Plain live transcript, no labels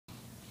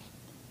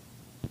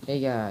Hey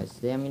guys,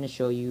 today I'm going to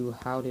show you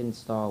how to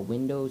install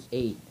Windows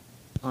 8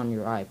 on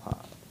your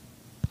iPod.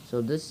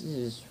 So this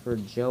is for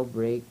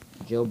jailbroken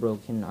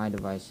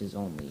iDevices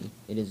only.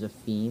 It is a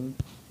theme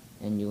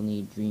and you'll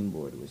need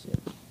Dreamboard with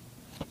it.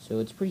 So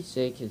it's pretty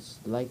sick, it's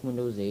like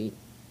Windows 8,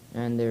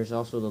 and there's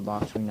also the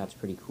lock screen that's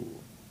pretty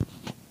cool.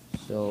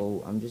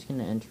 So I'm just going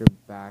to enter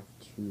back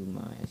to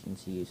my, as you can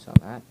see you saw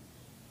that.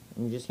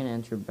 I'm just going to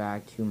enter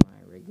back to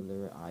my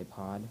regular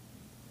iPod.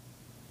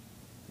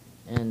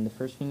 And the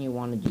first thing you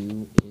want to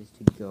do is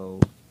to go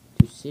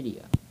to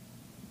Cydia.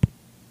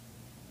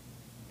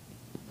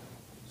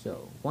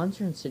 So once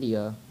you're in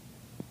Cydia,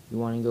 you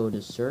want to go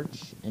to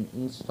search and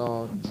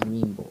install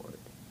Dreamboard.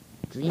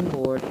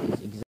 Dreamboard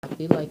is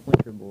exactly like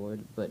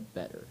Winterboard, but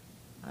better.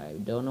 I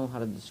don't know how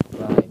to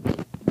describe it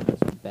as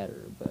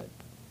better, but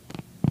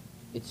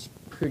it's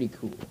pretty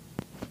cool.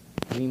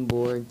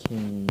 Dreamboard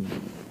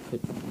you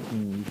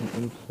can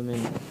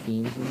implement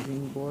themes in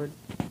Dreamboard,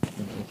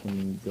 and it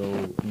can go,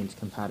 and it's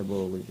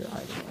compatible with your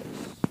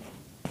iDevice.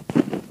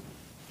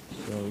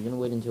 So you're gonna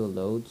wait until it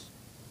loads.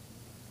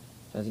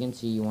 So as you can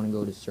see, you want to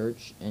go to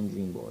search and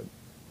Dreamboard.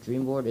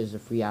 Dreamboard is a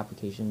free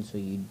application, so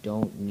you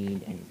don't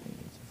need anything.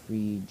 It's a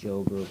free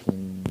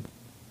jailbroken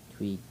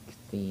tweak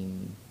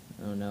theme,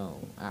 I don't know,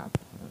 app.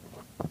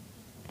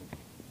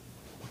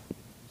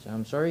 So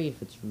I'm sorry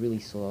if it's really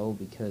slow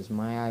because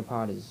my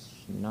iPod is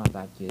not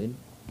that good.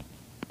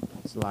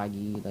 It's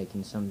laggy like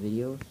in some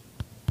videos.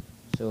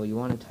 So you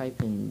want to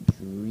type in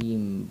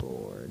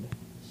Dreamboard.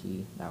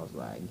 See, that was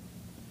lag.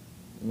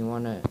 And you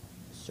want to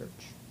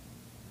search.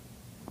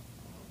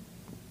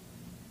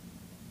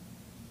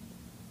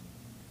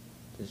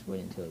 Just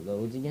wait until it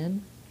loads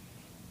again.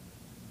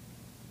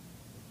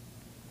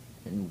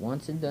 And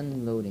once it's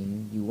done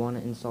loading, you want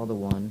to install the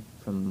one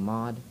from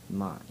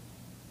ModMy.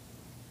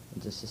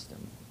 It's a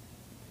system.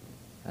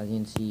 As you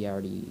can see, I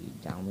already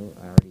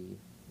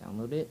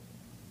downloaded it.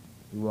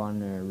 You want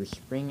to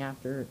respring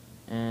after,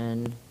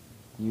 and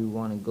you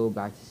want to go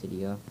back to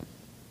Cydia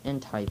and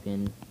type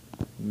in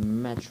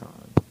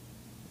Metron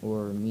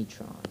or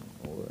Metron,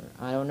 or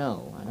I don't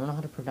know how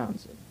to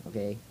pronounce it.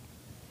 Okay,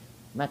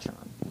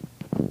 Metron.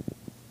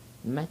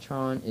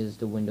 Metron is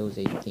the Windows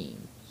 8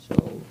 theme,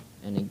 so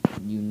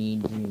you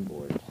need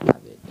Dreamboard to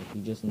have it. If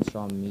you just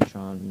install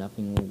Metron,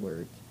 nothing will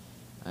work.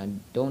 I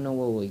don't know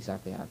what will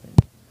exactly happen.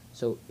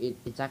 So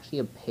it's actually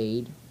a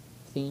paid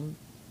theme.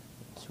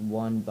 It's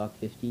 $1.50.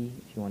 If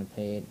you want to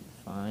pay it,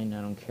 fine.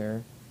 I don't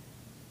care.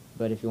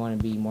 But if you want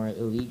to be more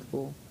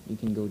illegal, you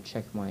can go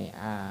check my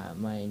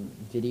my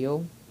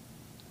video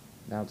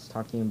that's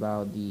talking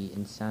about the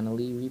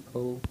Insanely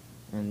repo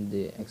and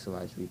the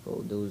XLize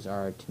repo. Those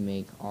are to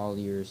make all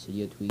your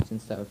Cydia tweaks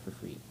and stuff for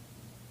free.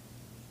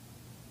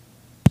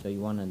 So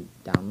you want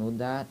to download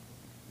that,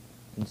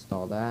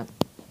 install that,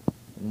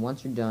 and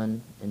once you're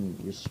done and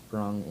you're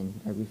sprung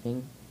and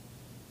everything,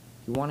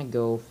 you want to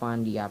go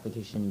find the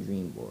application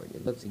Dreamboard.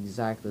 It looks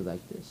exactly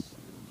like this.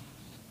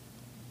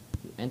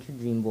 You enter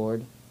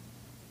Dreamboard,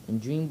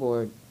 and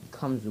Dreamboard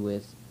comes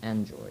with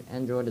Android.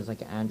 Android is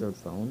like an Android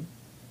phone,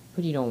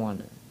 but you don't want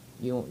to.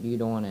 You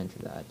don't want to enter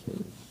that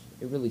because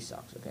it really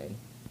sucks. Okay,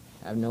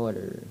 I have no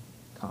other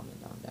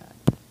comment on that.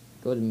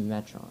 Go to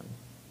Metron.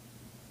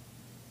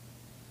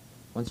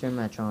 Once you're in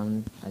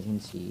Metron, as you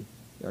can see,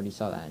 you already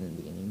saw that in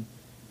the beginning.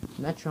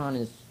 Metron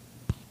is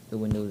the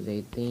Windows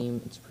 8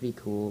 theme. It's pretty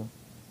cool.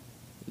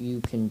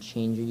 You can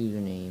change your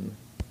username.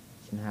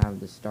 You can have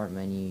the start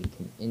menu. You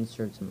can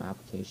insert some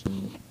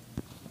applications.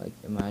 Like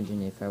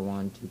imagine if I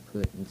want to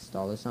put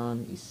install this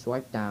on, you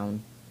swipe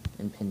down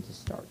and pin to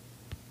start.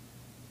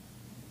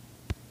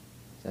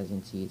 So as you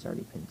can see, it's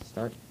already pinned to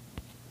start.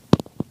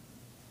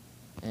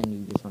 And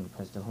you just want to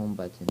press the home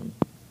button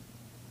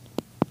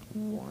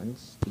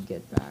once to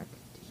get back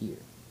to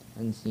here.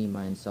 And see,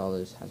 my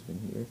installers has been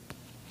here.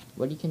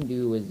 What you can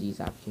do with these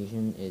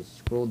applications is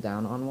scroll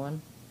down on one.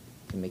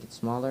 You can make it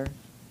smaller.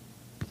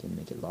 You can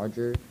make it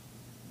larger.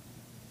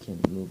 You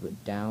can move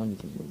it down. You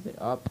can move it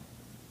up.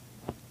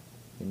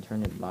 You can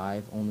turn it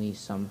live. Only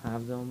some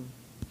have them.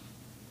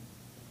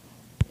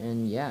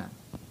 And yeah.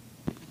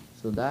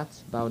 So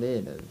that's about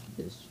it of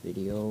this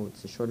video.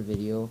 It's a short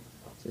video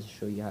just to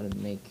show you how to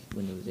make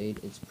Windows 8.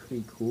 It's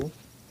pretty cool.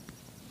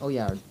 Oh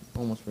yeah, I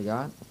almost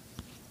forgot.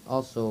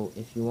 Also,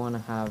 if you want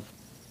to have,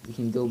 you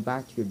can go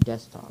back to your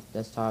desktop.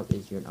 Desktop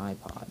is your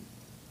iPod.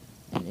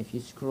 And if you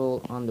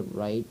scroll on the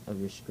right of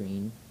your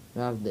screen,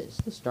 you have this.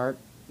 To start,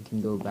 you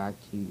can go back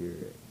to your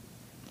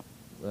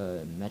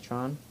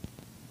Metron.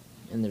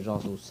 And there's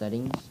also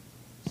settings.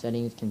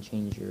 Settings can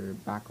change your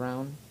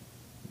background,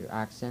 your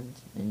accent,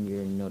 and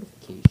your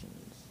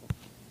notifications.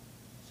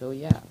 So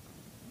yeah,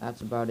 that's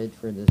about it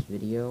for this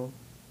video.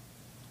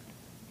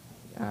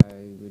 I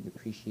would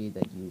appreciate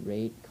that you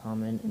rate,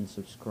 comment, and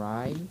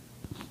subscribe.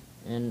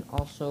 And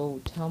also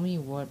tell me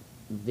what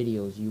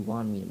videos you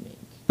want me to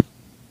make.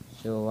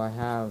 So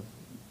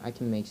I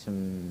can make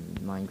some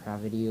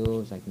Minecraft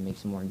videos, I can make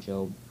some more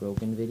jailbreak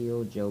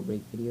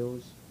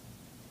videos,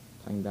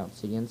 talking about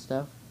Cydia and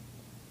stuff.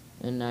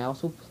 And I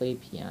also play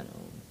piano.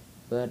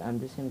 but I'm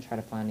just going to try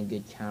to find a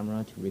good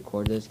camera to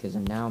record this, because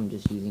now I'm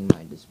just using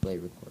my display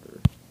recorder.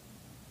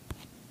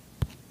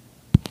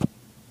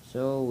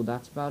 So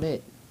that's about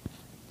it.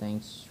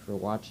 Thanks for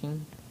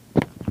watching.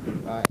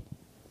 Bye.